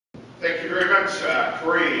Thank you very much,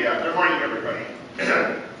 Corey. Good morning, everybody.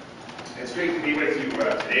 It's great to be with you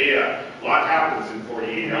today. A lot happens in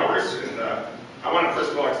 48 hours, and I want to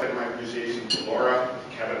first of all extend my appreciation to Laura,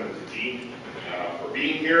 Kevin, and to Jean for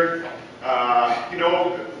being here.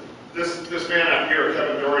 This man up here,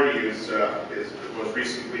 Kevin Doherty, was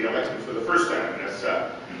recently elected for the first time.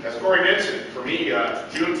 And as Corey mentioned, for me,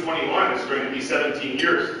 June 21 is going to be 17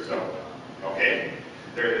 years. So, okay,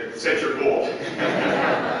 there, set your goal.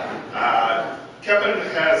 Kevin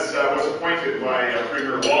was appointed by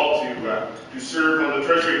Premier Wall to serve on the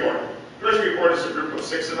Treasury Board. The Treasury Board is a group of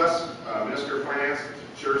 6 of us. Minister of Finance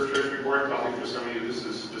chairs the Treasury Board. Probably for some of you, this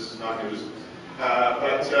is not news.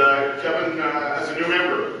 But Kevin, as a new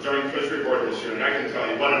member, joined the Treasury Board this year, and I can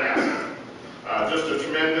tell you what an asset. Just a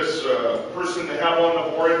tremendous person to have on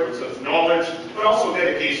the board with such knowledge, but also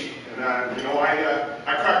dedication. And I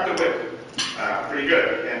cracked the whip pretty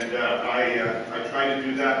good, and I try to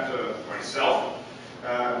do that myself.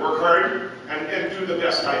 Work hard and do the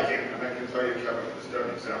best I can, and I can tell you Kevin has done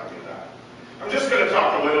exactly that. I'm just going to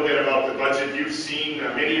talk a little bit about the budget. You've seen,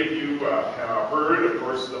 many of you heard, of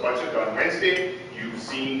course, the budget on Wednesday. You've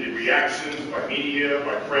seen the reactions by media,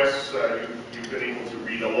 by press. You've been able to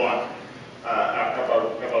read a lot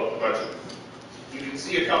about the budget. You can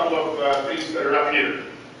see a couple of things that are up here.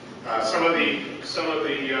 Some of the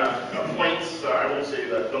points, I won't say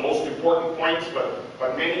the most important points,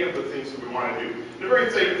 but many of the things that we want to do. The very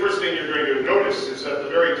first thing you're going to notice is at the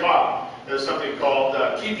very top, there's something called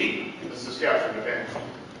Keeping the Saskatchewan Event.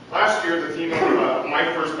 Last year, the theme of my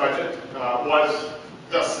first budget was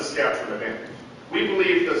the Saskatchewan Event. We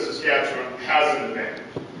believe that Saskatchewan has an event.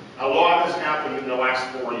 A lot has happened in the last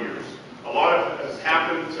 4 years. A lot has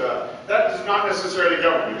happened. That is not necessarily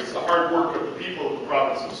government. It's the hard work of the people of the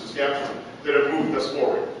province of Saskatchewan that have moved us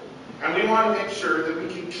forward. And we want to make sure that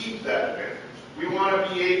we can keep that advantage. We want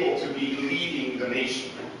to be able to be leading the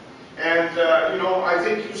nation. And, I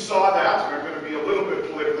think you saw that, and I'm going to be a little bit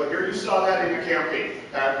political here, you saw that in the campaign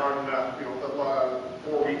back on, the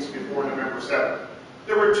 4 weeks before November 7th.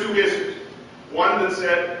 There were 2 issues. One that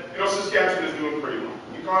said, Saskatchewan is doing pretty well.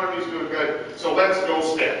 The economy is doing good, so let's go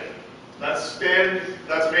spend. Let's spend,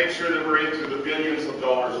 let's make sure that we're into the billions of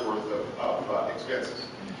dollars worth of expenses.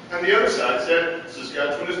 And the other side said,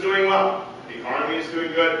 Saskatchewan is doing well. The economy is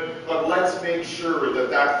doing good, but let's make sure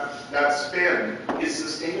that spend is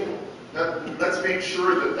sustainable. Let's make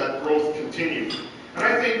sure that growth continues. And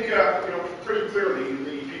I think, pretty clearly,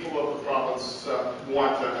 the people of the province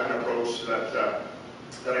want an approach that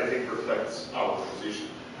I think reflects our position.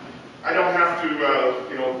 I don't have to,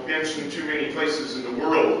 mention too many places in the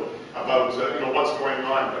world about, what's going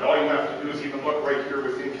on, but all you have to do is even look right here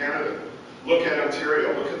within Canada. Look at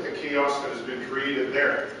Ontario. Look at the chaos that has been created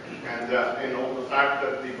there. And, the fact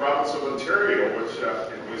that the province of Ontario, which,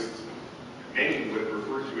 many would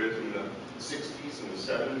refer to it in the 60s and the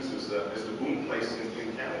 70s as the boom place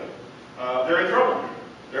in Canada, they're in trouble.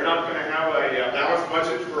 They're not going to have a balanced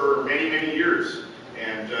budget for many, many years.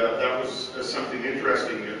 And that was something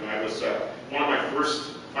interesting. I was one of my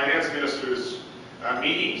first finance ministers'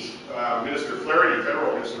 meetings. Minister Flaherty,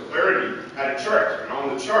 Federal Minister Flaherty, had a chart. And on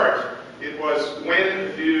the chart, it was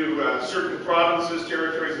when do certain provinces,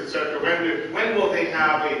 territories, etc., when will they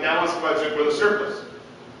have a balanced budget with a surplus?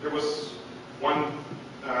 There was one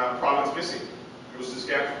province missing. It was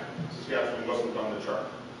Saskatchewan. Saskatchewan wasn't on the chart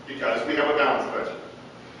because we have a balanced budget.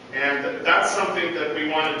 And that's something that we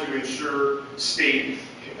wanted to ensure stayed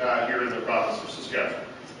here in the province of Saskatchewan.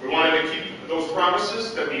 We wanted to keep those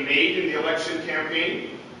promises that we made in the election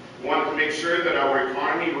campaign. We wanted to make sure that our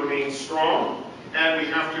economy remains strong. And we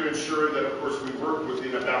have to ensure that, of course, we work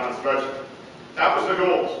within a balanced budget. That was the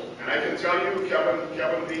goal. And I can tell you,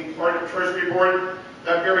 Kevin being part of Treasury Board,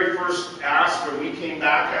 that very first ask when we came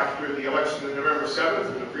back after the election on November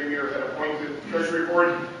 7th, and the Premier had appointed the Treasury Board,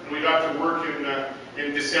 and we got to work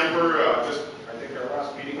in December, I think our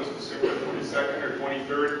last meeting was December 22nd or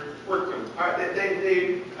 23rd, worked them.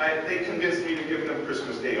 They convinced me to give them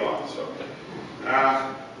Christmas Day off. So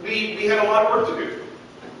we had a lot of work to do.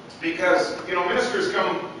 Because, ministers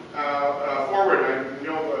come forward, and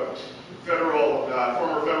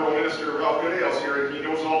former federal minister Ralph Goodale's here, and he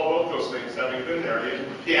knows all about those things, having been there.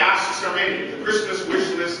 The asks are many. The Christmas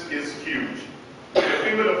wish list is huge. And if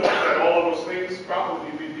we would have looked at all of those things,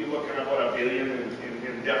 probably we'd be looking at about $1 billion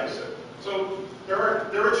in deficit. So there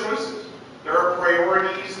are choices. There are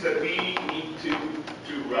priorities that we need to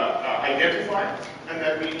identify, and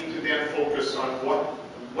that we need to then focus on what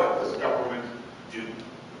does government do.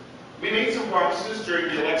 We made some promises during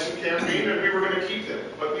the election campaign, and we were going to keep them.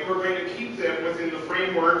 But we were going to keep them within the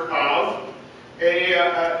framework of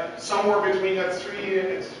somewhere between a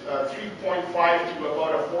 3.5 to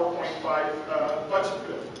about a 4.5 budget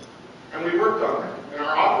bill. And we worked on that. In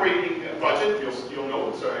our operating budget, you'll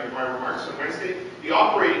note in my remarks on Wednesday, the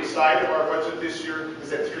operating side of our budget this year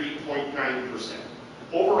is at 3.9%.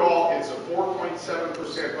 Overall, it's a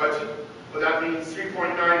 4.7% budget, but that means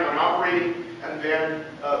 3.9 on operating and then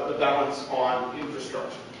the balance on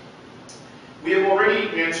infrastructure. We have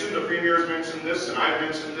already mentioned, the Premier has mentioned this, and I've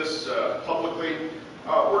mentioned this publicly.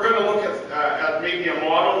 We're going to look at maybe a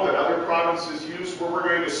model that other provinces use where we're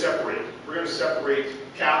going to separate. We're going to separate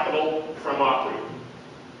capital from operating.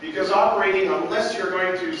 Because operating, unless you're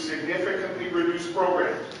going to significantly reduce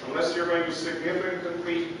programs, unless you're going to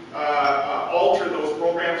significantly alter those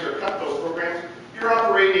programs or cut those programs, your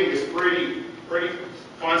operating is pretty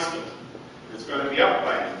constant. It's going to be up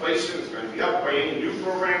by inflation, it's going to be up by any new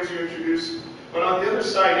programs you introduce. But on the other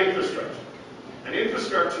side, infrastructure. And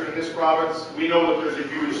infrastructure in this province, we know that there's a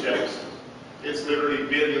huge deficit. It's literally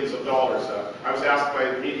billions of dollars. I was asked by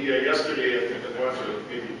the media yesterday, I think it was, or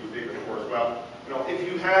maybe it was the day before as well, if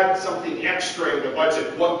you had something extra in the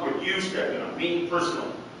budget, what would you spend it on? Me,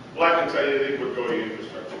 personally. Well, I can tell you it would go to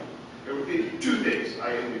infrastructure. It would be two things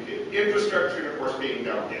I indicated. Infrastructure and, of course, paying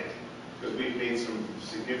down debt. Because we've made some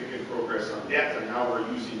significant progress on debt, and now we're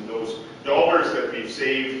using those dollars that we've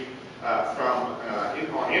saved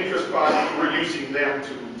on interest costs, we're using them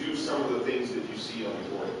to do some of the things that you see on the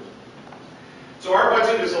board. So our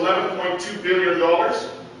budget is $11.2 billion.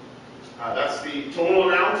 That's the total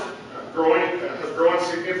amount, has grown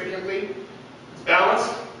significantly. It's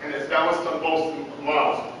balanced, and it's balanced on both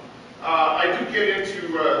models. I do get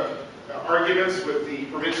into arguments with the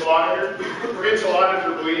provincial auditor. The provincial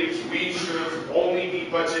auditor believes we should only be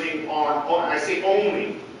budgeting on, and I say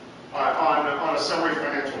only, on a summary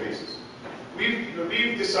financial basis.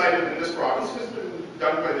 We've decided in this province, it's been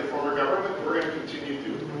done by the former government, and we're going to continue to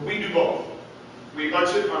do it. We do both. We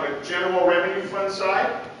budget on a general revenue fund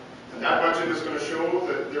side, and that budget is going to show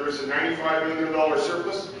that there is a $95 million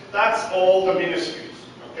surplus. That's all the ministries.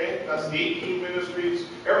 Okay? That's the 18 ministries,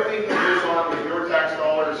 everything that goes on with your tax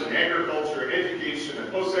dollars in agriculture, and education,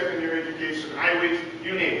 and post-secondary education, highways,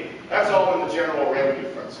 you name it. That's all in the general revenue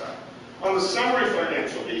fund side. On the summary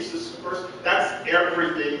financial basis, of course, that's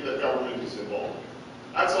everything that government is involved in.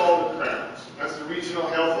 That's all the crowns. That's the regional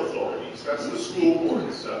health authorities. That's the school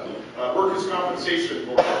boards, workers' compensation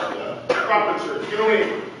board, crop insurance. You know what I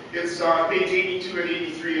mean? It's page 82 and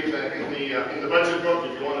 83 in the budget book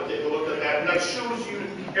if you want to take a look at that, and that shows you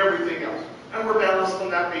everything else. And we're balanced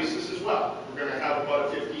on that basis as well. We're going to have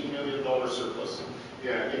about a $15 million surplus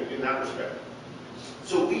in that respect.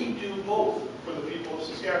 So we do both for the people of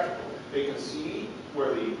Saskatchewan. They can see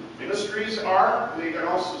where the ministries are. They can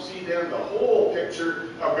also see then the whole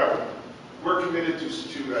picture of government. We're committed to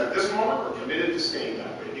at this moment, we're committed to staying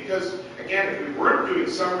that way. Because, again, if we weren't doing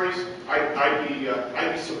summaries, I'd be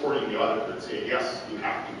supporting the auditor and saying, yes, you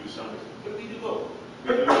have to do summaries. But we do both.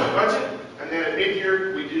 We do the budget, and then at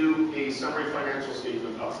mid-year, we do a summary financial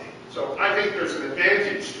statement update. So I think there's an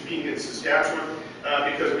advantage to being in Saskatchewan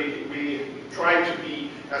because we try to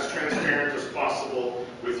be as transparent as possible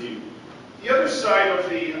with you. The other side of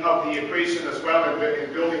the equation as well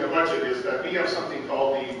in building a budget is that we have something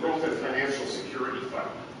called the Growth and Financial Security Fund.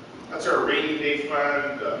 That's our rainy day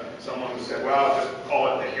fund. Someone said, well, just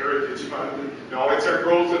call it the Heritage Fund. No, it's our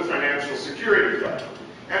Growth and Financial Security Fund.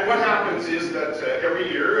 And what happens is that every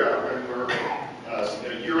year when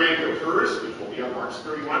year-end occurs, which will be on March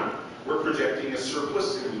 31, we're projecting a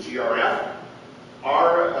surplus in the GRF.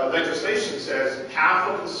 Our legislation says half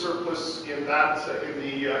of the surplus in the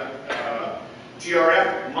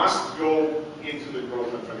GRF must go into the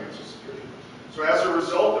Growth and Financial Security. So as a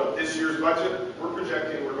result of this year's budget, we're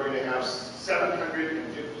projecting we're going to have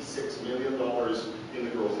 $756 million in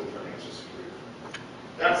the Growth and Financial Security.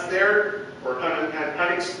 That's there for an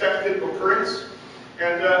unexpected occurrence.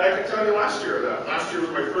 And I can tell you last year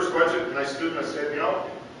was my first budget, and I stood and I said,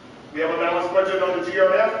 we have a balanced budget on the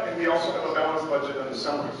GRF, and we also have a balanced budget on the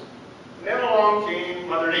summaries. And then along came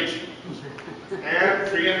Mother Nature. And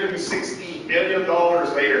 $360 million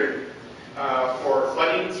later for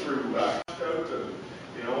flooding through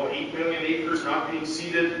 8 million acres not being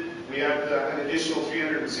seeded, we had an additional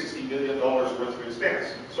 $360 million worth of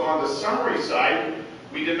expense. So on the summary side,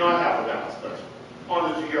 we did not have a balanced budget.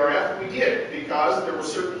 On the GRF, we did, because there were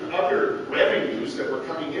certain other revenues that were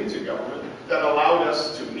coming into government that allowed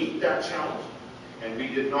us to meet that challenge. And we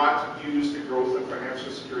did not use the Growth and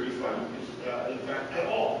Financial Security Fund, in fact, at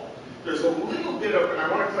all. There's a little bit of, and I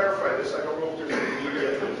want to clarify this, I don't know if there's any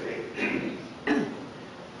media today.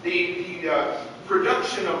 The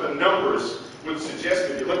production of the numbers would suggest,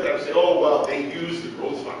 if you look at it and say, oh, well, they use the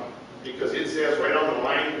growth fund, because it says right on the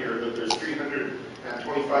line here that there's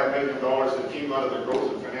 $325 million that came out of the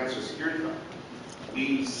Growth and Financial Security Fund.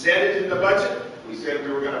 We said it in the budget. We said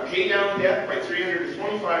we were going to pay down debt by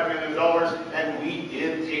 $325 million, and we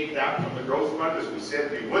did take that from the growth fund, as we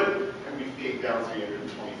said we would, and we paid down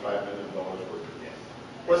 $325 million worth of debt.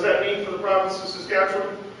 What does that mean for the province of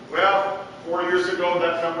Saskatchewan? Well, 4 years ago,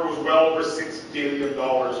 that number was well over $6 billion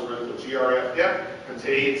worth of GRF debt, and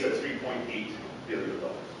today it's at $3.8 billion.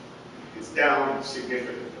 It's down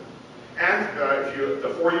significantly. And if you the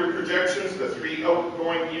 4-year projections, the 3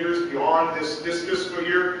 outgoing years beyond this fiscal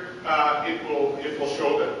year, it will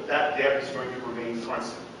show that that debt is going to remain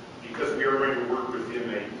constant, because we are going to work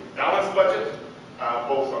within a balanced budget,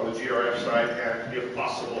 both on the GRF side and, if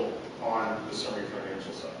possible, on the summary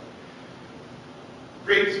financial side.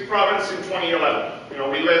 Great province in 2011. You know,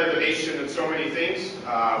 we led the nation in so many things.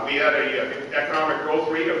 We had an economic growth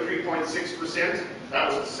rate of 3.6%. That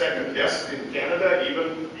was the second best in Canada,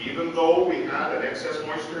 even though we had an excess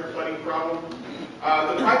moisture and flooding problem.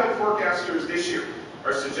 The private forecasters this year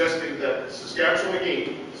are suggesting that Saskatchewan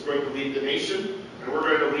again is going to lead the nation, and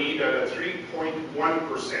we're going to lead at a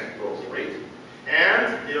 3.1% growth rate.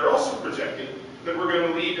 And they are also projecting that we're going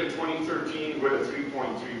to lead in 2013 with a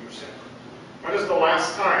 3.3%. When is the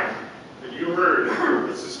last time that you heard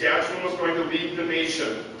that Saskatchewan was going to lead the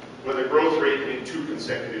nation with a growth rate in 2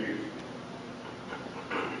 consecutive years?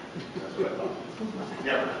 That's what I thought.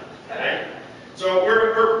 Never. Okay? So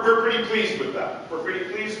we're pretty pleased with that. We're pretty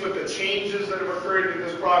pleased with the changes that have occurred in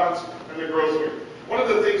this province and the growth rate. One of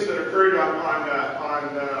the things that occurred on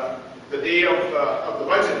the day of the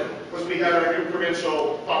budget was we had our new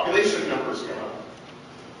provincial population numbers come out.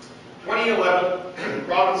 2011, the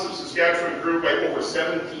province of Saskatchewan grew by over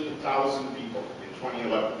 17,000 people in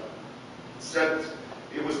 2011.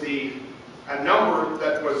 It was a number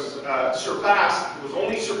that was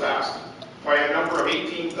only surpassed by a number of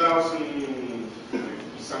 18,000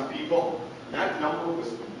 some people. And that number was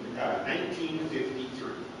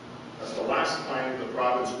 1953. That's the last time the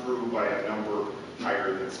province grew by a number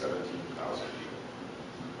higher than 17,000 people.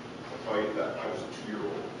 I'll tell you that I was a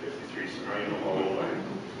 2-year-old, 53, so now you know how old I am.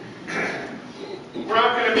 We're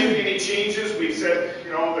not going to make any changes. We said,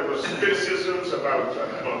 you know, there was criticisms about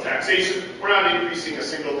taxation. We're not increasing a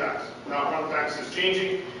single tax. Not one tax is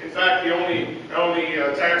changing. In fact, the only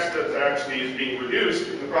tax that actually is being reduced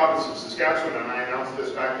in the province of Saskatchewan, and I announced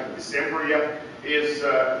this back in December yet, is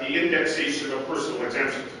the indexation of personal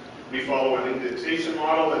exemptions. We follow an indexation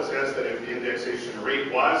model that says that if the indexation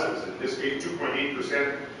rate was, as in this case,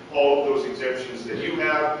 2.8%, all of those exemptions that you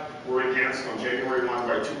have were enhanced on January 1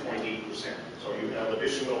 by 2.8%. So you have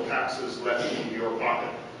additional taxes left in your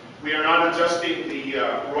pocket. We are not adjusting the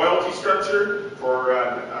royalty structure for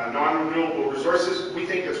non-renewable resources. We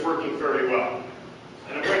think it's working fairly well.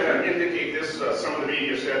 And I'm going to indicate this. Some of the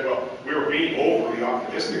media said, well, we were being overly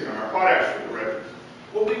optimistic on our potash for the revenues.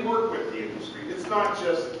 Well, we work with the industry. It's not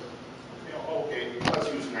just, you know, okay, let's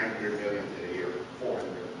use 900 million today or 400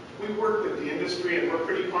 million. We work with the industry, and we're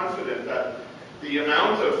pretty confident that the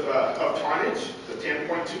amount of tonnage, the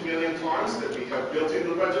 10.2 million tons that we have built into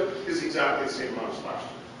the budget, is exactly the same amount as last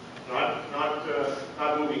year.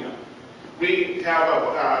 Not moving up. We have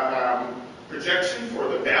a projection for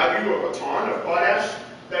the value of a ton of potash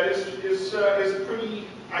that is pretty,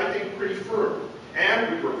 I think, pretty firm.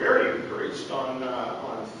 And we were very encouraged on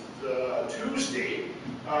Tuesday.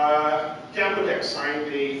 Canpotex signed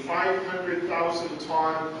a 500,000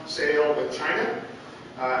 ton sale with China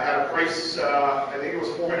at a price, I think it was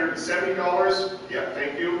 $470. Yeah,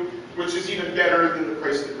 thank you. Which is even better than the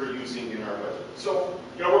price that we're using in our budget. So,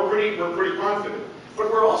 you know, we're pretty confident. But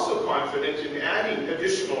we're also confident in adding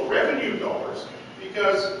additional revenue dollars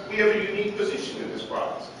because we have a unique position in this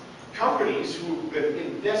province. Companies who've been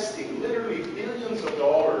investing literally billions of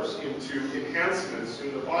dollars into enhancements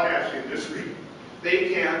in the potash industry,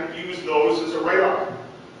 they can use those as a write-off.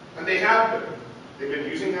 And they have been. They've been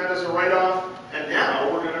using that as a write-off, and now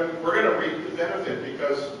we're gonna reap the benefit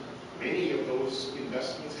because many of those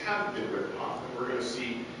investments have been written off, and we're going to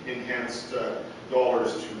see enhanced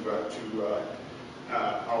dollars to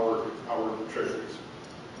our treasuries.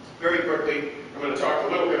 Very quickly, I'm going to talk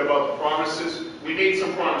a little bit about the promises. We made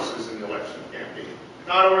some promises in the election campaign.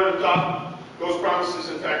 Not over the top. Those promises,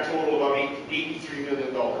 in fact, total about $83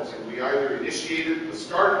 million, and we either initiated the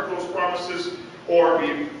start of those promises or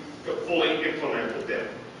we fully implemented them.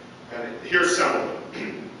 And here's some of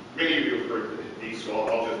them. Many of you have heard these, so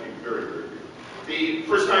I'll just be very, very brief. The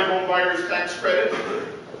first-time home buyer's tax credit,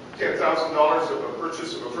 $10,000 of a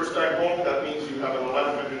purchase of a first-time home, that means you have an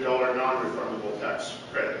 $1,100 non-refundable tax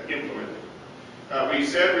credit implemented. We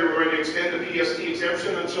said we were going to extend the PST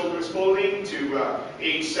exemption on children's clothing to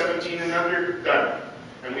age 17 and under. Done.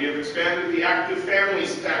 And we have expanded the active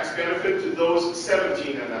families tax benefit to those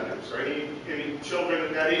 17 and under. So any children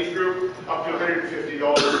in that age group, up to $150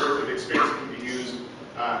 worth of expense can be used.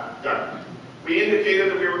 Done. We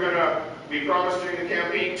indicated that we promised during the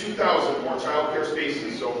campaign 2,000 more child care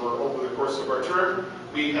spaces over the course of our term.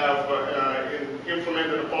 We have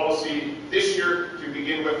implemented a policy this year to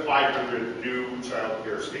begin with 500 new child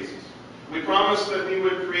care spaces. We promised that we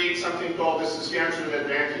would create something called the Saskatchewan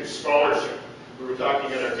Advantage Scholarship. We were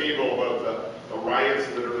talking at our table about the riots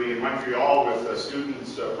literally in Montreal with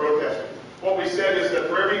students protesting. What we said is that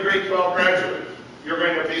for every grade 12 graduate, you're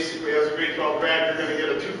going to basically, as a grade 12 grad, you're going to get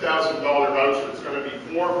a $2,000 voucher. It's going to be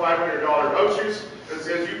 $400 or $500 vouchers that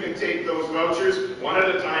says you can take those vouchers one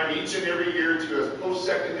at a time each and every year to a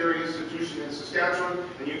post-secondary institution in Saskatchewan,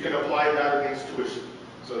 and you can apply that against tuition.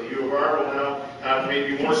 So the U of R will now have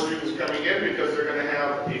maybe more students coming in because they're going to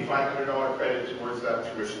have a $500 credit towards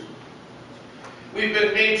that tuition. We've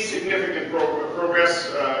made significant progress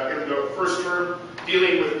in the first term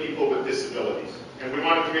dealing with people with disabilities. And we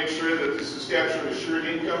wanted to make sure that the Saskatchewan Assured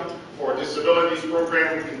Income for Disabilities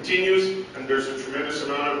program continues, and there's a tremendous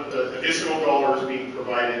amount of additional dollars being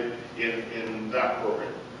provided in that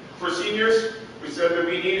program. For seniors, we said that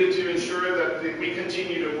we needed to ensure that we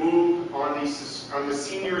continue to move on the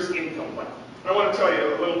seniors income plan. I want to tell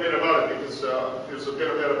you a little bit about it because there's a bit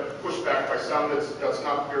of pushback by some that's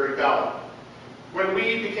not very valid. When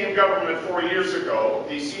we became government 4 years ago,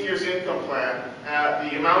 the seniors income plan,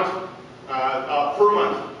 the amount per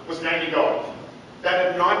month was $90. That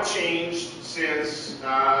had not changed since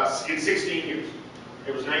in 16 years.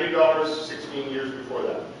 It was $90 16 years before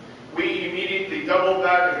that. We immediately doubled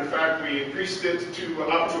that, and in fact we increased it to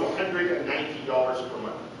up to $190 per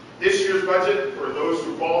month. This year's budget, for those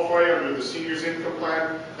who qualify under the seniors income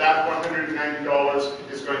plan, that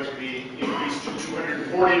 $190 is going to be increased to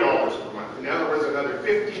 $240 per month. In other words, another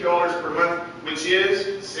 $50 per month, which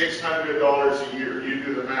is $600 a year. You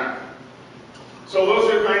do the math. So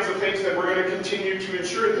those are kinds of things that we're going to continue to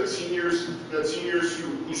ensure that seniors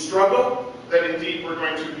who struggle, that indeed we're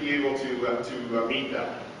going to be able to meet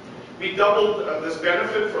that. We doubled this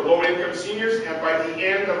benefit for low-income seniors, and by the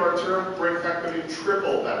end of our term, we're in fact going to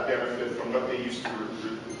triple that benefit from what they used to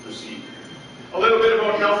receive. A little bit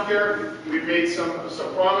about healthcare. We've made some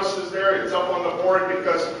promises there. It's up on the board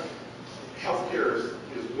because healthcare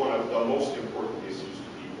is one of the most important issues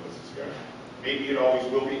to people in Saskatchewan. Maybe it always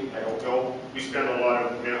will be, I don't know. We spend a lot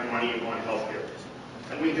of money on healthcare,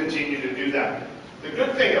 and we continue to do that. The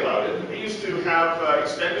good thing about it, we used to have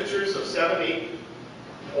expenditures of 7, 8,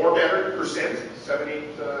 or better percent,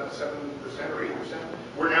 7% or 8%.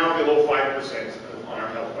 We're now below 5% on our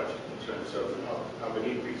health budget in terms of an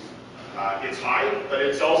increase. It's high, but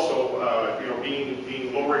it's also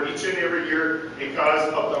being lowered each and every year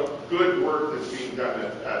because of the good work that's being done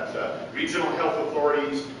at regional health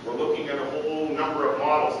authorities. We're looking at a whole number of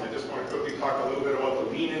models, and I just want to quickly talk a little bit about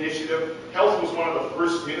the Lean Initiative. Health was one of the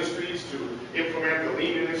first ministries to implement the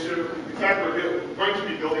Lean Initiative. In fact, we're going to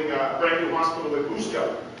be building a brand new hospital in Moose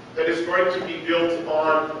Jaw that is going to be built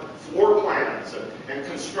on floor plans and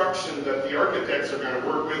construction that the architects are going to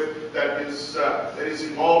work with that is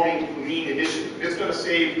involving Lean Initiative. It's going to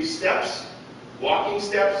save steps, walking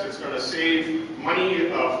steps. It's going to save money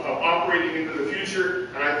of operating into the future,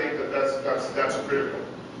 and I think that's critical.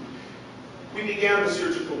 We began the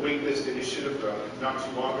surgical waitlist initiative not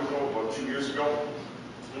too long ago, about 2 years ago,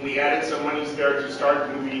 and we added some monies there to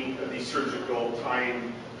start moving the surgical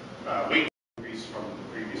time wait increase from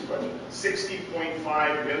the previous budget.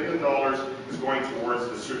 $60.5 million is going towards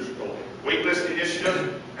the surgical waitlist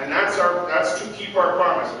initiative, and that's to keep our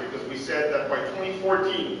promise, because we said that by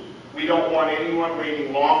 2014 we don't want anyone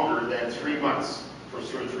waiting longer than 3 months for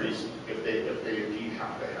surgeries if they indeed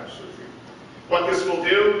have to have surgery. What this will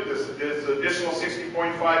do, this additional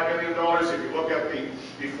 $60.5 million, if you look at the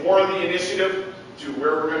before the initiative to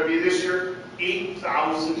where we're going to be this year,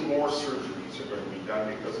 8,000 more surgeries are going to be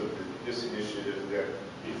done because of this initiative than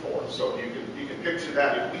before. So you can picture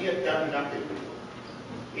that. If we had done nothing,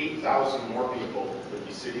 8,000 more people would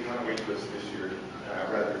be sitting on a wait list this year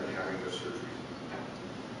rather than having their surgery.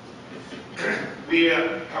 We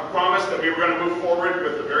have promised that we were going to move forward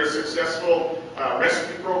with a very successful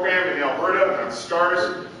rescue program in Alberta on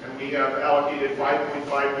STARS, and we have allocated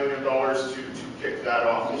 $5.5 million to kick that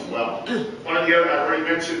off as well. One of the other, I already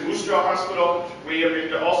mentioned Moose Jaw Hospital. We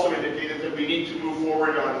have also indicated that we need to move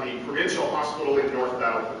forward on the Provincial Hospital in North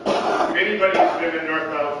Battleford. If anybody has been in North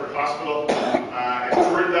Battleford Hospital and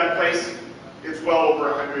toured that place, it's well over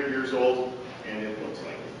 100 years old, and it looks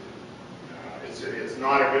like it. It's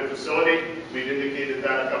not a good facility. We've indicated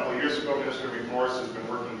that a couple of years ago. Minister McMorris has been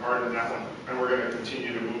working hard on that one, and we're going to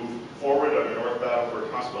continue to move forward on the North Battleford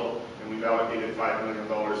Hospital, and we've allocated $5 million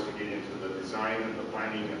to get into the design and the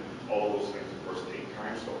planning, and all of those things, of course, take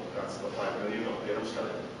time, so that's the $5 million that'll get them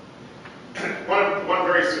started. One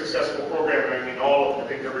very successful program, I mean, I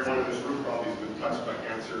think everyone in this room probably has been touched by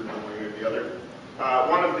cancer one way or the other.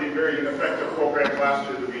 One of the very effective programs last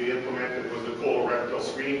year that we implemented was the colorectal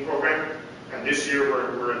screening program, and this year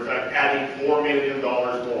we're in fact adding $4 million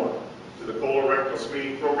more to the colorectal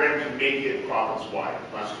screening program to make it province-wide.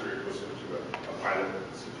 Last year it was into a pilot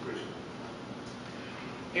situation.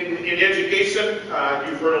 In education,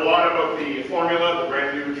 you've heard a lot about the formula, the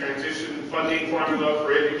brand new transition funding formula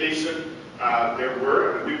for education.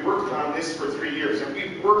 We worked on this for 3 years, and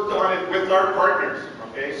we worked on it with our partners.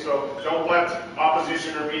 Okay, so don't let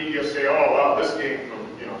opposition or media say, "Oh, well, this came from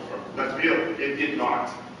Let's Be It." It did not.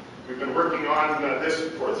 We've been working on this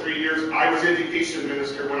for 3 years. I was education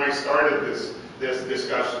minister when I started this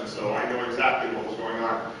discussion, so I know exactly what was going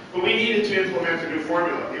on. But we needed to implement a new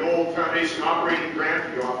formula. The old foundation operating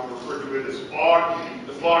grant, we often refer to it as FOG,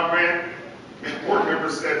 the FOG grant. Board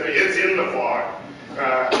members said, "It's in the FOG.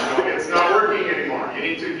 It's not working anymore. You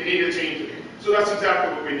need to change it." So that's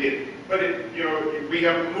exactly what we did. But we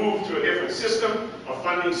have moved to a different system of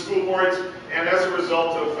funding school boards, and as a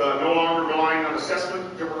result of no longer relying on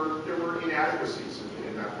assessment, there were inadequacies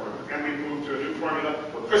in that formula. And we moved to a new formula.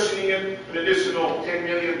 We're cushioning it, an additional $10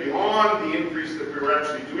 million beyond the increase that we were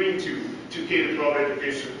actually doing to K-12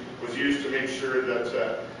 education was used to make sure that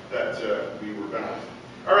we were balanced.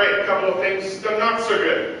 All right, a couple of things still not so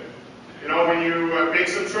good. When you make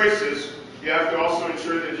some choices, you have to also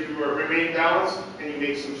ensure that you remain balanced, and you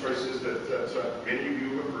make some choices that many of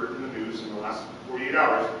you have heard in the news in the last 48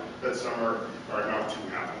 hours that some are not too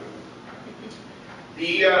happy with.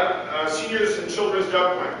 The Seniors and Children's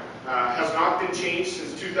Drug Plan has not been changed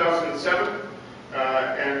since 2007,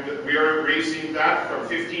 and we are raising that from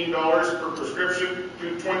 $15 per prescription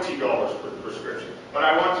to $20 per prescription. But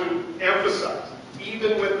I want to emphasize,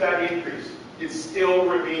 even with that increase, it still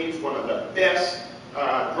remains one of the best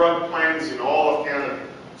drug plans in all of Canada.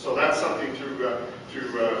 So that's something to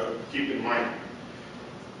keep in mind.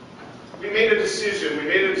 We made a decision. We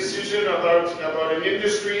made a decision about an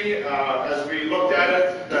industry as we looked at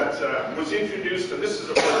it that was introduced, and this is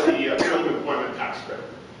about the Film Employment Tax Credit.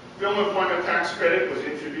 Film Employment Tax Credit was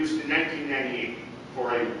introduced in 1998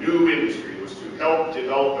 for a new industry. It was to help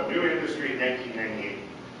develop a new industry in 1998.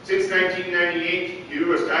 Since 1998,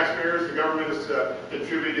 you as taxpayers, the government has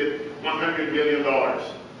contributed $100 million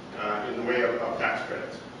in the way of tax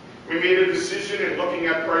credits. We made a decision in looking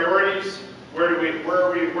at priorities. Where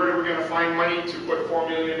are we going to find money to put $4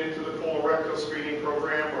 million into the colorectal screening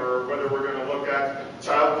program, or whether we're going to look at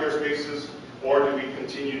child care spaces, or do we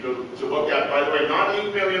continue to look at, by the way, not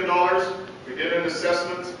 $8 million. We did an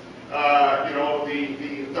assessment.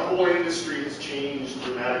 The whole industry has changed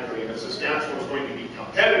dramatically, and if Saskatchewan was going to be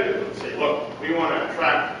competitive and say, look, we want to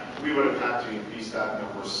attract, we would have had to increase that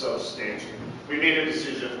number substantially. We made a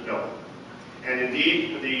decision, no. And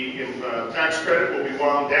indeed, the tax credit will be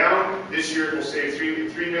wound down. This year it will save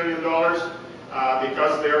 $3 million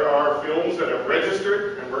because there are films that have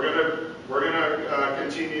registered, and we're going to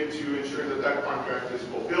continue to ensure that that contract is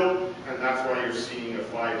fulfilled, and that's why you're seeing a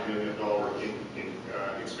 $5 million in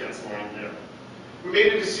expense line there. We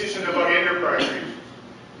made a decision about enterprise regions.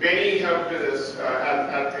 Many have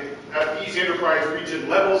at these enterprise region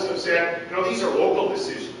levels have said, these are local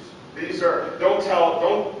decisions. These are don't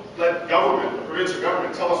let government, the provincial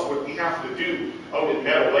government, tell us what we have to do out in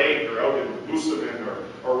Meadow Lake or out in Moosomin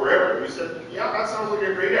or wherever. We said, yeah, that sounds like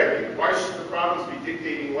a great idea. Why should the province be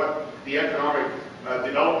dictating what the economic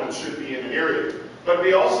development should be in an area? But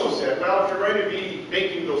we also said, well, if you're going to be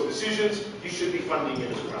making those decisions, you should be funding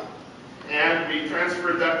it as well. And we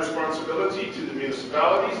transferred that responsibility to the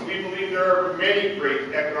municipalities. We believe there are many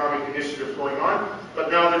great economic initiatives going on,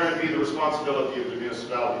 but now they're going to be the responsibility of the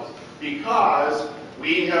municipalities. Because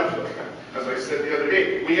we have, as I said the other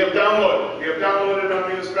day, we have downloaded on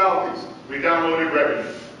municipalities. We downloaded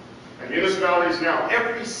revenue. And municipalities now,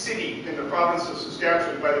 every city in the province of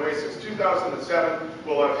Saskatchewan, by the way, since 2007,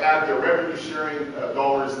 will have had their revenue sharing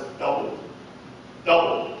dollars doubled.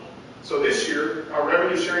 Doubled. So this year, our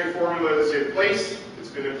revenue sharing formula is in place. It's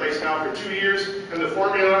been in place now for 2 years, and the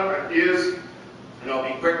formula is, and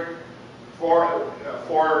I'll be quick, for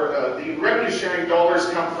the revenue sharing dollars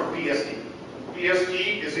come from PST. PST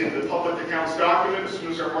is in the public accounts document. As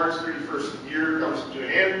soon as our March 31st year comes to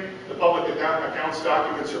an end, the public accounts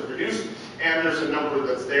documents are produced, and there's a number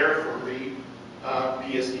that's there for the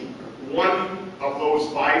PST. One of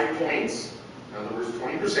those 5 points In other words,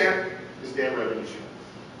 20% is their revenue share.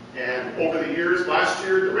 And over the years, last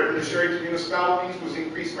year, the revenue sharing to municipalities was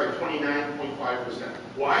increased by 29.5%.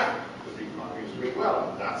 Why? Because the economy is doing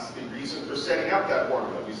well. That's the reason for setting up that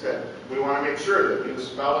formula. We said we want to make sure that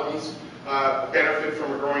municipalities benefit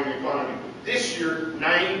from a growing economy. This year,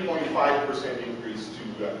 9.5% increase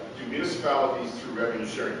to municipalities through revenue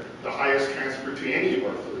sharing, the highest transfer to any of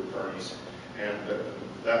our third parties. And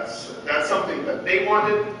that's something that they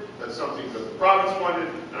wanted, that's something that the province wanted,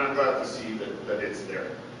 and I'm glad to see that it's there.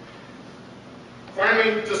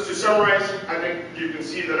 Finally, just to summarize, I think you can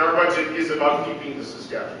see that our budget is about keeping the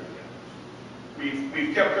Saskatchewan together.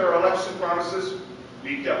 We've kept our election promises,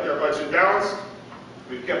 we've kept our budget balanced,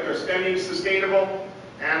 we've kept our spending sustainable,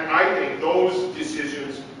 and I think those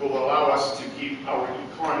decisions will allow us to keep our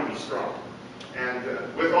economy strong. And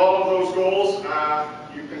with all of those goals,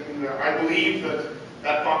 I believe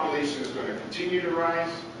that population is going to continue to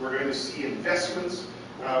rise. We're going to see investments.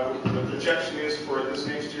 The projection is for this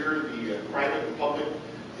next year, the private and public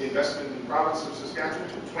investment in the province of Saskatchewan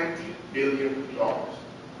to $20 billion.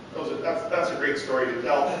 That's a great story to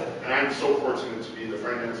tell, and I'm so fortunate to be the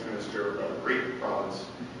finance minister of a great province,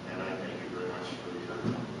 and I thank you very much for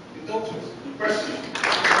your indulgence. Questions?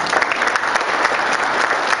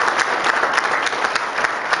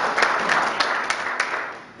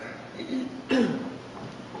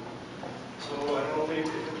 So I don't know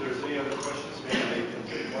if there's any other questions, maybe they can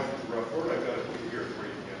take one to report. I've got a few here for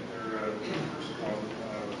you again. First one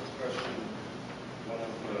was a question. One of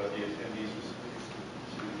the attendees was interested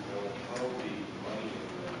to know how the money in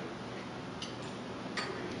the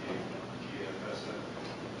GFS,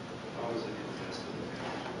 how is it invested?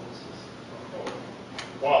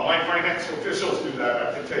 Well, my finance officials do that,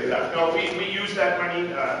 I can tell you that. No, we use that money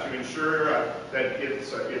to ensure that it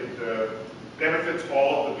benefits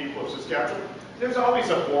all of the people of Saskatchewan. There's always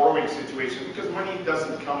a borrowing situation because money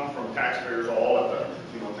doesn't come from taxpayers all at the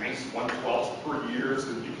nice 1/12 per year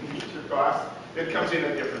so that you can meet your costs. It comes in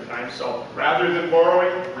at different times. So rather than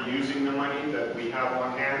borrowing, we're using the money that we have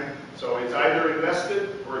on hand. So it's either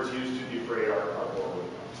invested or it's used to defray our borrowing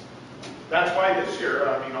costs. That's why this year,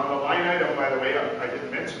 on the line item, by the way, I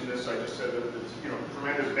didn't mention this. I just said that it's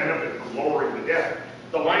tremendous benefit from lowering the debt.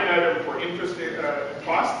 The line item for interest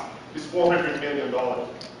costs is $400 million.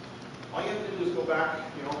 All you have to do is go back,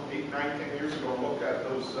 8, 9, 10 years ago and look at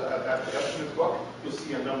those at that estimates book. You'll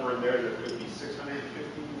see a number in there that could be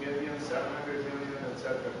 650 million, 700 million,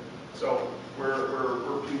 etc. So we're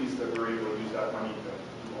pleased that we're able to use that money to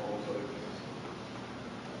do all those other things.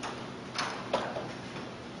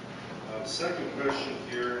 Second question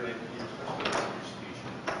here, and you touched on it in your speech,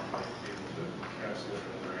 and you might be able to encapsulate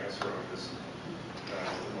another answer on this.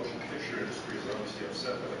 The motion picture industry is obviously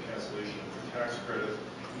upset by the cancellation of the tax credit.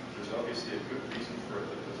 There's obviously a good reason for it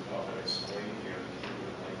that has not been explained here that you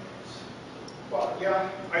would like us. Well, yeah,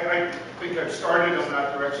 I think I've started on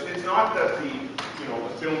that direction. It's not that the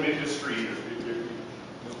film industry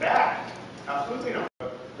is bad. Absolutely not.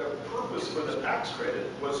 The purpose for the tax credit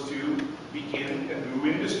was to begin a new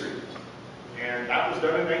industry, and that was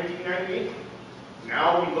done in 1998.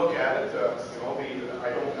 Now we look at it, I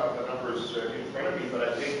don't have the numbers in front of me, but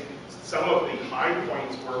I think some of the high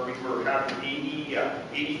points where we were having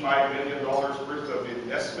 $85 million worth of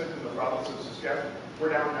investment in the province of Saskatchewan, we're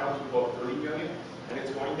down now to about $30 million, and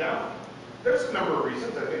it's going down. There's a number of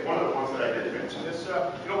reasons. I think one of the ones that I did mention is,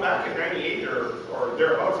 back in '98 or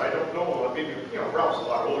thereabouts, I don't know, maybe, Ralph's a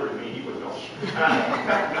lot older than me, he would know. No,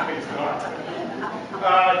 he's not.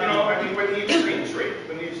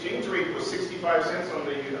 When the exchange rate was 65 cents on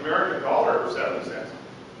the American dollar, or 7 cents,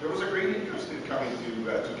 there was a great interest in coming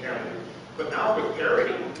to Canada. But now with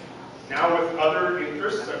parity, now with other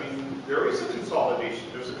interests, there is a consolidation.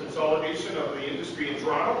 There's a consolidation of the industry in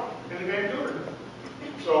Toronto and in Vancouver.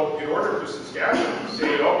 So in order for Saskatchewan to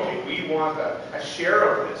say, okay, we want a share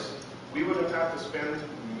of this, we would have had to spend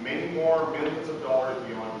many more millions of dollars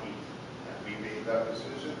beyond need. And we made that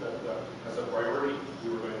decision that as a priority, we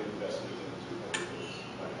were going to invest it into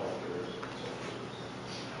healthcare.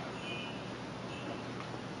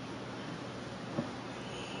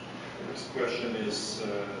 The next question is,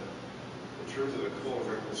 in terms of the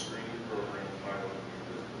colorectal screening program pilot,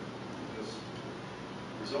 this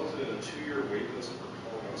resulted in a 2-year wait list for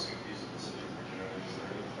colonoscopies in the city of Regina. Is there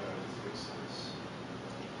any plan to fix this?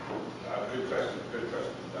 Good question.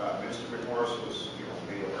 Minister McMorris was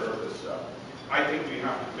made aware of this. I think we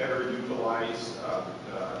have to better utilize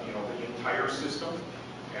the entire system,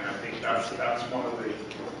 and I think that's one of the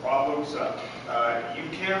problems. You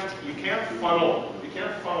can't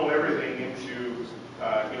funnel everything into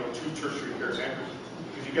 2 tertiary care centers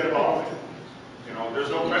because you get a bottleneck. You know, there's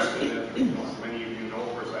no question that, you know, many of you know, of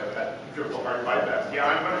course, I've had triple heart bypass. Yeah,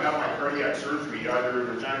 I'm going to have my cardiac surgery either in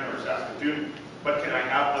Regina or Saskatchewan, but can I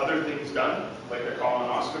have other things done, like a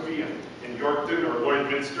colonoscopy in Yorkton or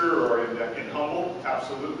Lloydminster or in Humboldt?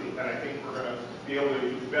 Absolutely. And I think we're going to be able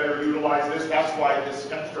to better utilize this. That's why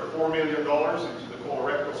this extra $4 million into the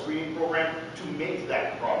colorectal screening program, to make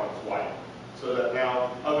that province-wide, so that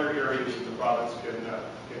now other areas of the province can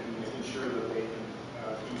ensure that they can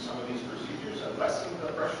do some of these procedures and lessen the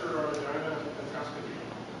pressure on Regina and Saskatchewan.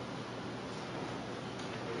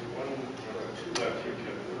 Two left here,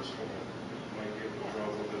 Kevin. First one, you might be able to draw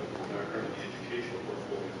a little bit of background in the educational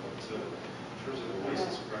portfolio, but in terms of the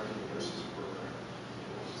licensed practical nurses program,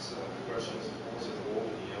 the question is, was enrolled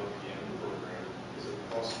in the LPN program, is it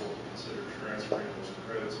possible to consider transferring those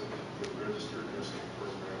credits into the registered nursing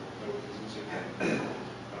program without losing a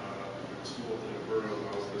school in Alberta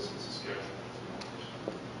allows this in Saskatchewan?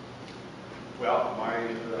 Well,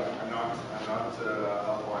 I'm not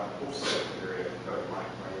up on post-secondary. I can tell you my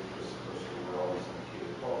interests, of course, were always in the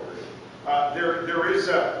K-12 area.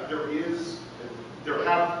 There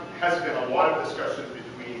has been a lot of discussions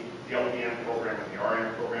between the LPN program and the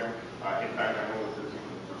RN program. In fact, I know that there's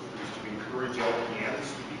even pursuits to encourage LPNs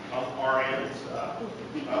to become RNs.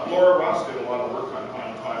 Laura Ross did a lot of work on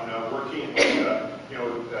working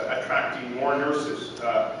with, attracting more nurses.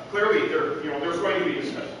 Clearly, there's going to be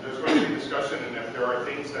discussion. There's going to be discussion, and if there are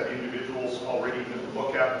things that individuals already can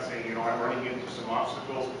look at and say, I'm running into some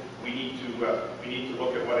obstacles, we need to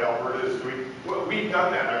look at what Alberta is doing. Well, we've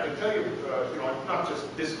done that. I can tell you, not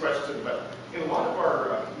just this question, but in a lot of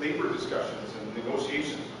our labor discussions and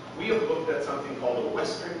negotiations, we have looked at something called a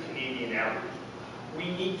Western Canadian average. We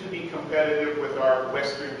need to be competitive with our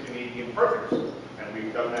Western Canadian partners, and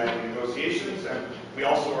we've done that in negotiations. And we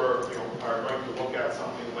also are going to look at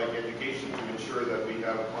something like education to ensure that we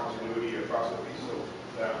have continuity across the piece. So,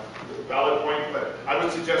 valid point, but I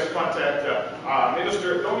would suggest contact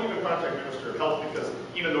Minister. Don't even contact Minister of Health, because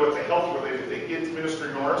even though it's a health-related thing, it's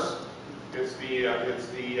Minister Norris. It's the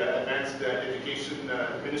Advanced Education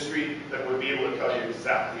Ministry that would be able to tell you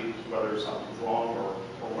exactly whether something's wrong or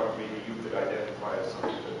what maybe you could identify as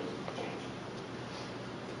something that needs to change.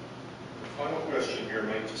 The final question here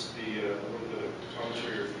might just be a little bit of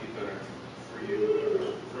commentary or feedback for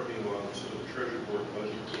you, rubbing on to the Treasury Board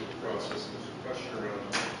budget process. There's a question around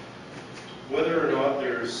whether or not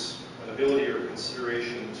there's an ability or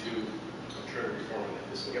consideration to, I'm trying to reform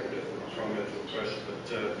this a little bit from a fundamental question,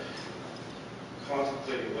 but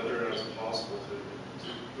contemplating whether or not it's possible to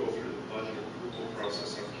go through the budget approval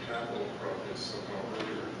process on capital projects somehow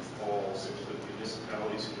earlier in the fall, so that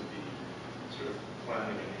municipalities could be sort of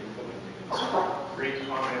planning and implementing it. Great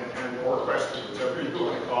comment and more questions, whichever you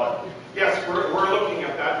want to call it. Yes, we're looking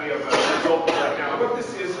at that. We have a consultant right now. What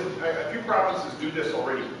this is, a few provinces do this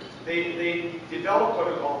already. They develop what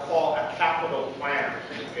I'll call a capital plan.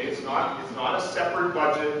 Okay? It's not a separate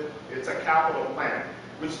budget. It's a capital plan,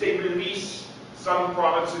 which they release. Some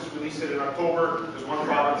provinces release it in October. There's one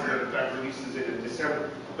province that in fact releases it in December.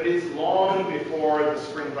 But it's long before the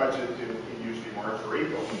spring budget in usually March or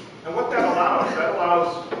April. And what that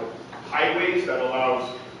allows highways, that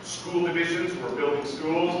allows school divisions who are building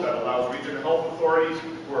schools, that allows regional health authorities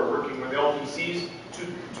who are working with LTCs to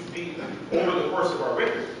be, over the course of our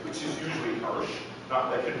winter, which is usually harsh, not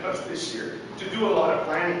like it was this year, to do a lot of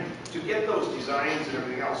planning, to get those designs and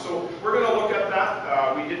everything else. So we're going to look at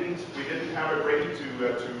that. We didn't have it ready to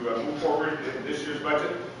move forward in this year's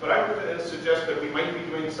budget, but I would suggest that we might be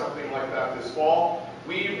doing something like that this fall.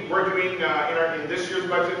 We're doing in this year's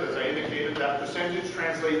budget, as I indicated, that percentage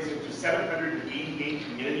translates into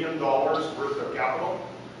 $788 million worth of capital.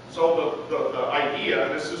 So the idea,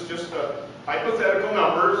 and this is just a hypothetical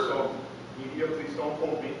number, so media, please don't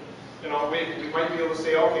quote me. We might be able to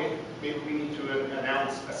say, okay, maybe we need to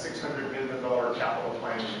announce a $600 million capital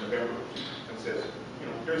plan in November, and says,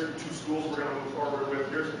 here's the 2 schools we're going to move forward with,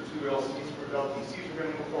 here's the 2 LTCs we're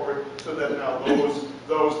going to move forward, so that now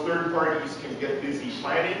those third parties can get busy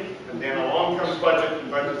planning, and then along comes budget, and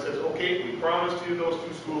budget says, okay, we promised you those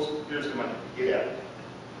 2 schools, here's the money, get at it.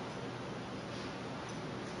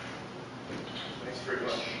 Thanks very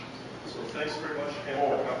much. So thanks very much, Ken.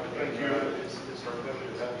 Thank you. It's our pleasure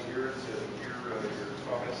to have you here and to hear your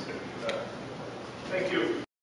comments. Thank you.